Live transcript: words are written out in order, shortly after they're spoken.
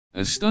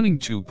A stunning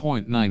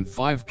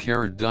 2.95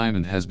 carat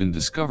diamond has been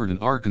discovered in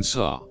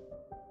Arkansas.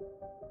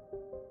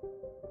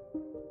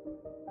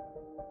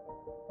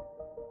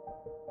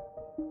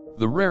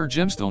 The rare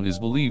gemstone is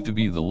believed to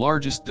be the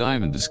largest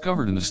diamond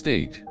discovered in the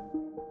state.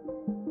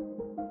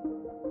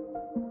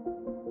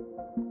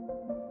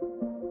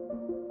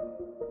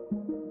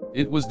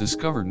 It was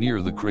discovered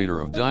near the Crater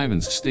of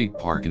Diamonds State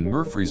Park in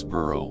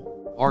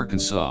Murfreesboro,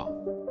 Arkansas.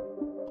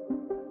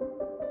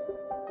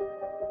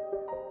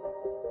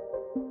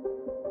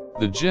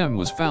 The gem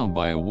was found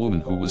by a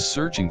woman who was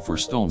searching for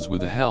stones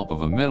with the help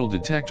of a metal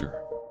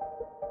detector.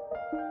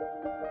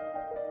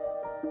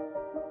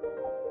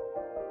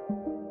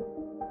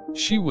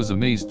 She was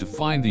amazed to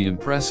find the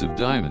impressive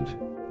diamond,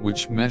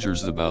 which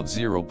measures about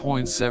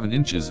 0.7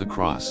 inches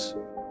across.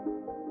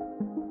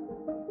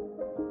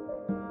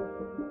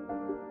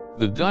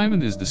 The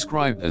diamond is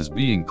described as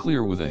being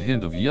clear with a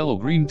hint of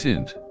yellow-green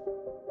tint.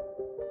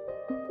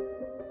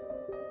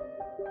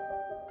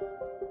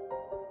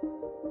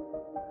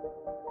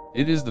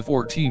 It is the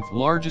 14th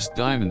largest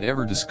diamond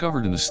ever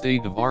discovered in the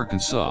state of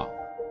Arkansas.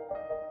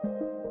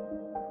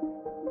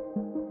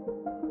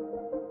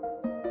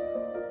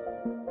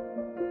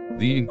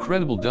 The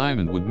incredible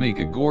diamond would make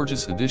a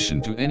gorgeous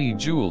addition to any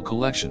jewel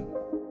collection.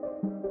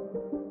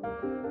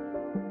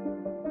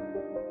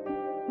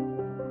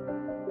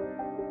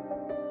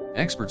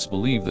 Experts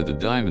believe that the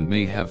diamond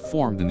may have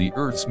formed in the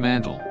Earth's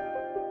mantle.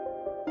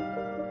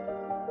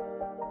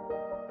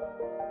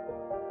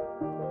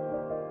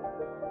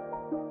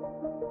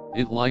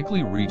 It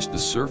likely reached the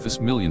surface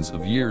millions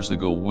of years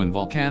ago when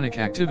volcanic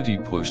activity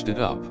pushed it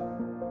up.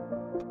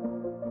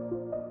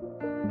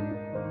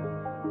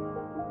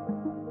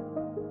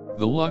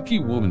 The lucky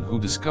woman who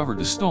discovered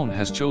the stone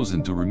has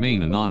chosen to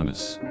remain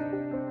anonymous.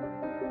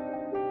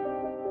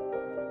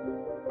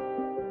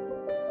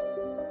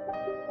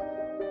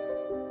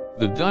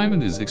 The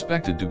diamond is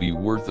expected to be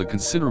worth a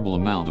considerable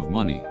amount of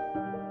money.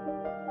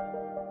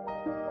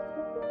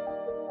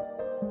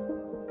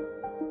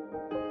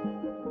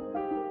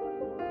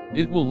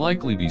 It will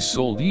likely be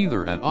sold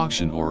either at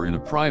auction or in a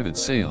private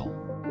sale.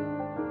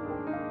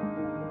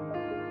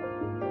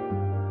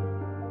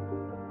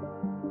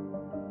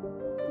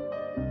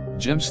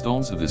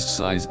 Gemstones of this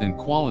size and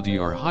quality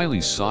are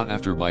highly sought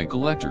after by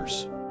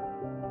collectors.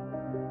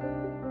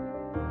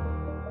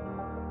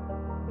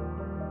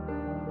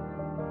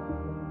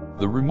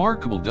 The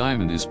remarkable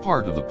diamond is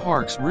part of the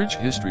park's rich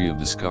history of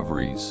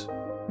discoveries.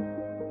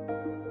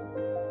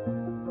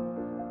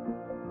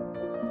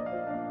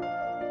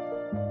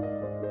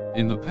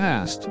 In the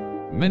past,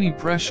 many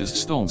precious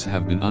stones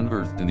have been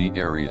unearthed in the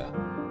area.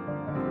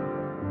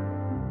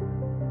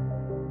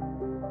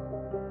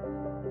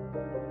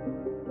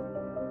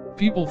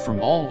 People from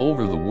all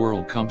over the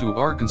world come to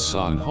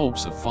Arkansas in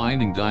hopes of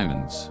finding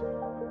diamonds.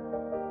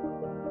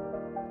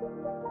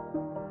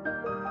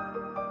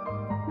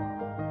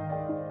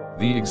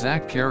 The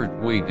exact carat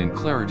weight and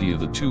clarity of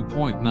the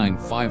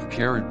 2.95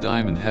 carat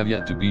diamond have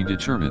yet to be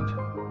determined.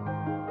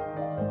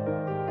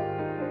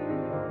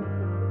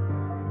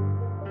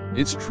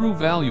 Its true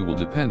value will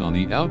depend on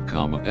the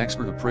outcome of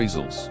expert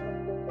appraisals.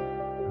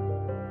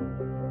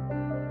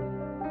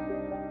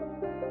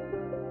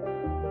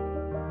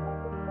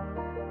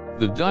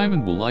 The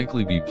diamond will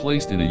likely be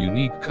placed in a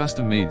unique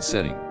custom-made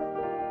setting.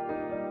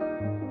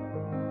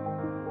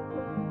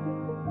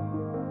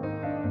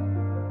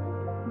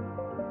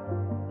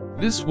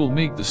 This will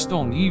make the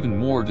stone even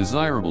more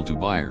desirable to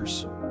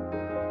buyers.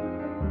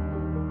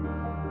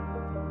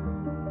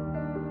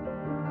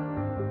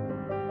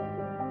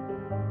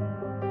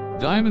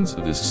 Diamonds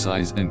of this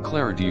size and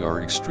clarity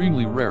are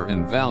extremely rare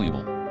and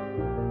valuable.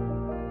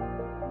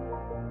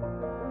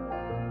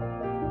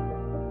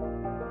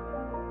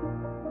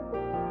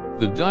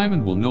 The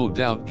diamond will no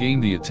doubt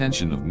gain the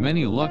attention of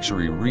many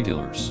luxury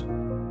retailers.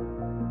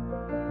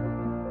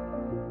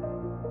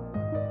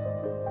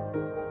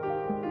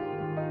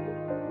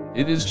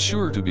 It is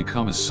sure to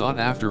become a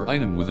sought-after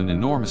item with an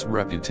enormous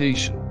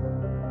reputation.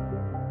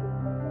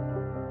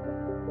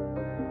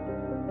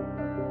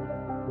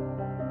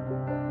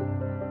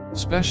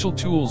 Special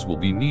tools will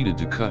be needed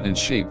to cut and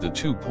shape the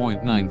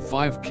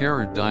 2.95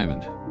 carat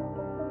diamond.